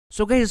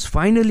So guys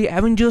finally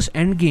Avengers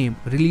end game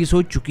release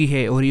हो चुकी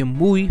है और ये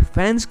मूवी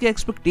फैंस के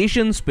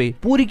एक्सपेक्टेशंस पे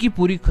पूरी की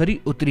पूरी खरी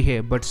उतरी है।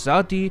 बट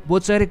साथ ही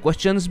बहुत सारे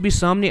क्वेश्चंस भी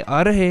सामने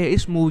आ रहे हैं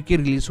इस मूवी के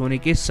रिलीज होने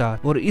के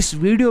साथ, और इस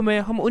वीडियो में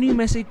हम उन्हीं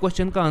में से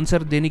क्वेश्चन का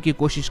आंसर देने की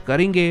कोशिश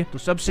करेंगे। तो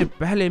सबसे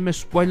पहले मैं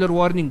स्पॉइलर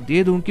वार्निंग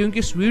दे दूं क्योंकि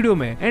इस वीडियो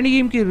में एंड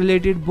गेम के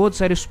रिलेटेड बहुत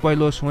सारे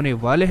स्पॉयलर्स होने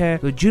वाले हैं।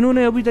 तो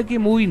जिन्होंने अभी तक ये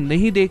मूवी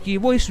नहीं देखी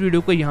वो इस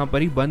वीडियो को यहाँ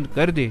पर ही बंद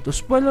कर दे। तो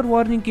स्पॉइलर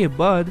वार्निंग के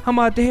बाद हम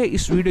आते हैं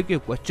इस वीडियो के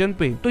क्वेश्चन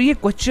पे। तो ये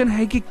क्वेश्चन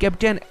है कि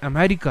कैप्टन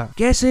अमेरिका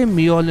कैसे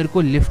म्योलनिर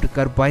को लिफ्ट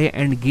कर पाए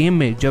एंड गेम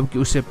में, जबकि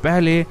उससे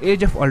पहले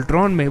एज ऑफ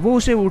अल्ट्रॉन में वो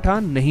उसे उठा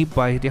नहीं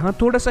पाए थे। हाँ,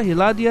 थोड़ा सा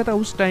हिला दिया था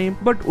उस टाइम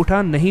बट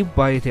उठा नहीं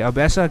पाए थे। अब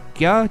ऐसा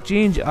क्या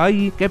चेंज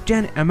आई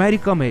कैप्टन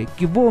अमेरिका में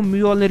कि वो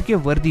म्योलनिर के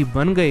वर्दी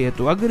बन गए?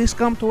 तो अगर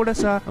इसका हम थोड़ा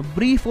सा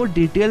ब्रीफ और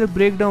डिटेल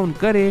ब्रेक डाउन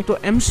करें तो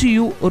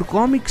MCU और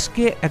कॉमिक्स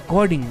के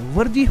अकॉर्डिंग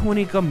वर्दी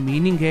होने का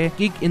मीनिंग है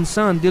कि एक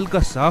इंसान दिल का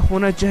साफ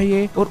होना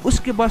चाहिए और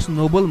उसके पास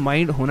नोबल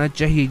माइंड होना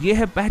चाहिए। ये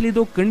है पहली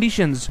दो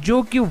कंडीशंस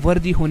जो कि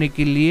वर्दी होने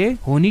के लिए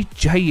होनी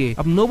चाहिए।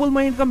 अब नोबल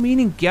माइंड का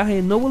मीनिंग क्या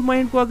है? नोबल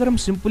माइंड को अगर हम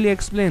सिंपली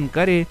एक्सप्लेन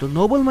करें तो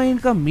नोबल माइंड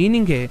का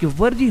मीनिंग है कि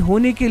वर्दी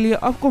होने के लिए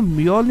आपको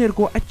म्योलनिर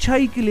को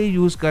अच्छाई के लिए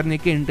यूज करने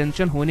के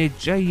इंटेंशन होने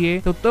चाहिए,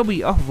 तो तभी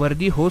आप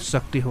वर्दी हो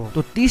सकते हो।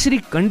 तो तीसरी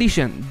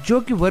कंडीशन जो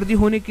कि वर्दी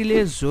होने के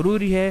लिए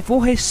जरूरी है वो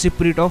है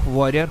स्पिरिट ऑफ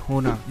वॉरियर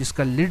होना,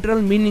 जिसका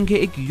लिटरल मीनिंग है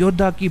एक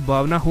योद्धा की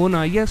भावना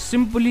होना या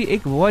सिंपली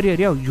एक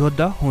वॉरियर या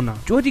योद्धा होना।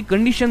 चौथी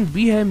कंडीशन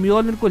भी है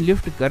म्योलनिर को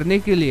लिफ्ट करने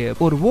के लिए,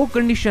 और वो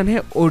कंडीशन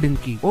है ओडिन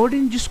की।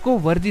 ओडिन जिसको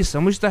वर्दी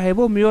समझता है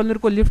वो म्योलनिर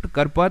को लिफ्ट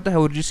कर पाता है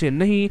और जिसे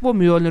नहीं वो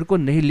म्योलनिर को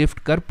नहीं लिफ्ट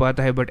कर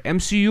पाता है। बट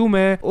MCU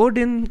में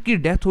ओडिन की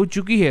डेथ हो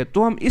चुकी है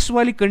तो हम इस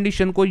वाली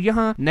कंडीशन को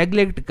यहाँ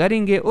नेग्लेक्ट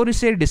करेंगे और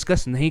इसे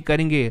डिस्कस नहीं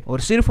करेंगे, और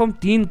सिर्फ हम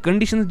तीन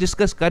कंडीशंस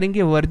डिस्कस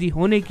करेंगे वर्दी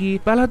होने की।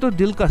 पहला तो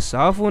दिल का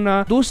साफ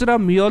होना, दूसरा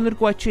म्योलनिर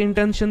को अच्छे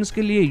इंटेंशंस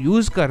के लिए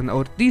यूज करना,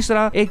 और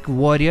तीसरा एक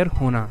वॉरियर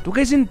होना। तो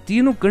कैसे इन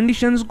तीनों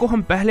कंडीशंस को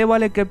हम पहले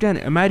वाले कैप्टन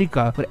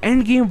अमेरिका और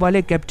एंड गेम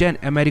वाले कैप्टन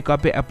अमेरिका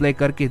पे अप्लाई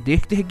करके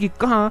देखते हैं कि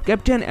कहाँ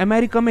कैप्टन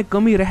अमेरिका में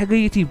कमी रह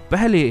गई थी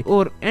पहले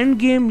और एंड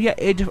गेम या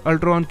एज ऑफ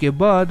अल्ट्रॉन के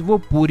बाद वो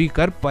पूरी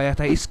कर पाया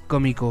था इस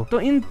कमी को। तो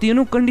इन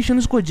तीनों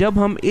कंडीशंस को जब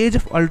हम एज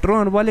ऑफ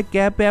अल्ट्रॉन वाले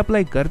कैप पे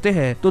अप्लाई करते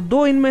हैं तो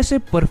दो इनमें से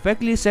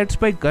परफेक्टली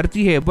सेटिस्फाई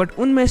करती है बट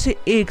उनमें से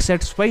एक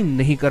सेटिस्फाई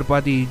नहीं कर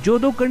पाती। जो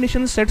दो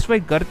कंडीशन सेटिस्फाई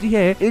करती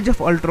है एज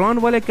ऑफ अल्ट्रॉन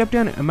वाले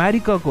कैप्टन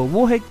अमेरिका को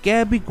वो है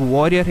कैप एक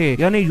वॉरियर है,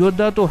 यानी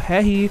योद्धा तो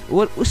है ही,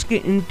 और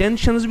उसके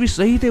इंटेंशंस भी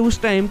सही थे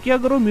उस टाइम कि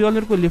अगर वो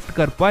म्योलनिर को लिफ्ट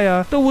कर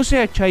पाया तो उसे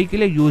अच्छाई के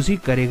लिए यूज ही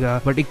करेगा।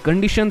 बट एक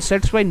कंडीशन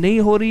सेटिस्फाई नहीं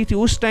हो रही थी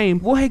उस टाइम,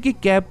 वो है कि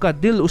कैप का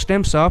दिल उस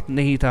टाइम साफ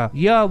नहीं था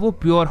या वो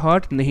प्योर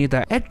हार्ट नहीं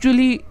था।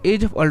 एक्चुअली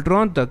एज ऑफ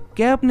अल्ट्रॉन तक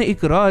कैप ने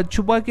एक राज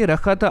छुपा के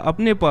रखा था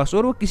अपने पास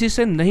और वो किसी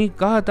से नहीं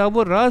कहा था।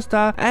 वो राज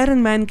था आयरन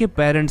मैन के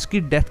पेरेंट्स की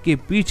डेथ के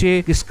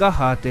पीछे किसका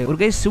हाथ है। और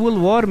गाइस सिविल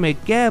वॉर में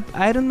कैप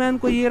आयरन मैन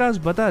को ये राज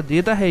बता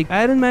देता है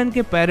आयरन मैन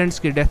के पेरेंट्स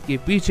के डेथ के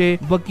पीछे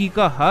बकी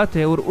का हाथ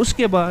है, और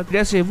उसके बाद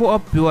जैसे वो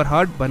अब प्योर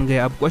हार्ट बन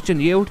गया। अब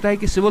क्वेश्चन ये उठता है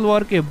कि सिविल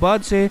वॉर के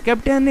बाद से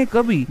कैप्टन ने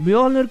कभी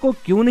म्योलनिर को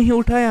क्यों नहीं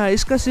उठाया?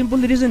 इसका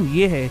सिंपल रीजन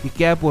ये है कि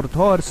कैप और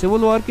थॉर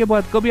सिविल वॉर के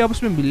बाद कभी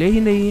आपस में मिले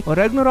ही नहीं, और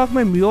रैग्नारॉक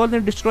में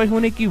म्योलनिर डिस्ट्रॉय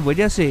होने की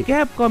वजह से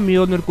कैप का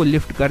म्योलनिर को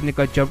लिफ्ट करने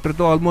का चैप्टर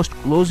तो ऑलमोस्ट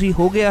क्लोज ही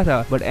हो गया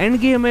था। बट एंड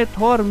गेम में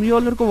थॉर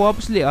म्योलनिर को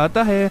वापस ले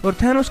आता है और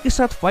थैनोस के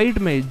साथ फाइट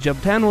में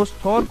जब थैनोस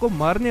थॉर को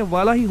मारने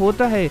वाला ही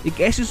होता है,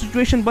 एक ऐसी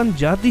सिचुएशन बन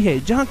जाती है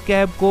जहां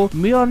कैप को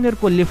म्योलनिर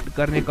को लिफ्ट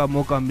करने का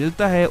मौका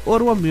मिलता है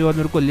और वो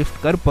म्योलनिर को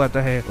लिफ्ट कर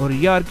पाता है। और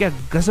यार क्या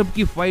गजब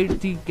की फाइट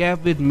थी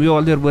कैप विद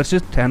म्योलनिर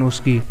वर्सेस थैनोस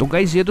की। तो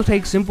गाइस ये तो था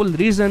एक सिंपल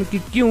रीजन कि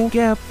क्यों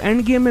कैप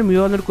एंड गेम में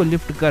म्योलनिर को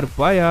लिफ्ट कर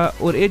पाया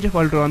और एज ऑफ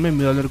अल्ट्रॉन में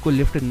म्योलनिर को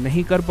लिफ्ट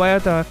नहीं कर पाया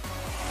था।